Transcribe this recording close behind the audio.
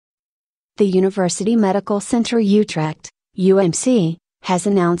The University Medical Center Utrecht, UMC, has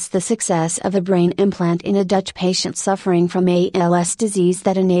announced the success of a brain implant in a Dutch patient suffering from ALS disease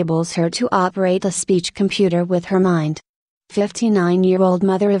that enables her to operate a speech computer with her mind. 59-year-old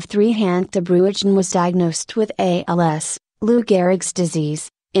mother of three Hanneke de Bruijne was diagnosed with ALS, Lou Gehrig's disease,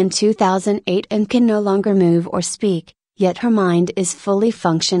 in 2008 and can no longer move or speak, yet her mind is fully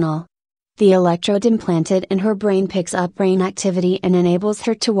functional. The electrode implanted in her brain picks up brain activity and enables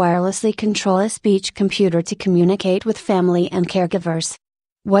her to wirelessly control a speech computer to communicate with family and caregivers.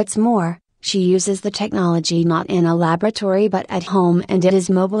 What's more, she uses the technology not in a laboratory but at home, and it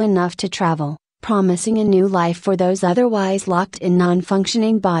is mobile enough to travel, promising a new life for those otherwise locked in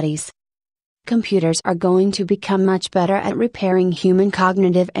non-functioning bodies. Computers are going to become much better at repairing human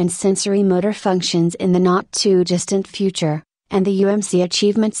cognitive and sensory motor functions in the not-too-distant future, and the UMC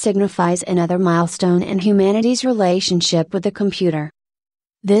achievement signifies another milestone in humanity's relationship with the computer.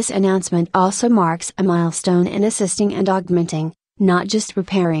 This announcement also marks a milestone in assisting and augmenting, not just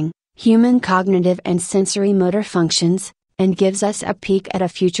repairing, human cognitive and sensory motor functions, and gives us a peek at a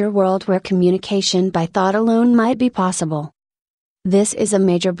future world where communication by thought alone might be possible. This is a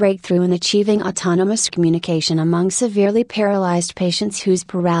major breakthrough in achieving autonomous communication among severely paralyzed patients whose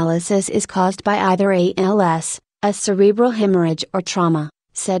paralysis is caused by either ALS, a cerebral hemorrhage, or trauma,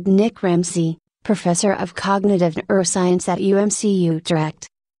 said Nick Ramsey, professor of cognitive neuroscience at UMC Utrecht.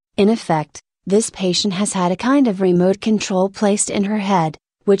 In effect, this patient has had a kind of remote control placed in her head,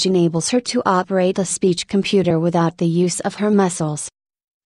 which enables her to operate a speech computer without the use of her muscles.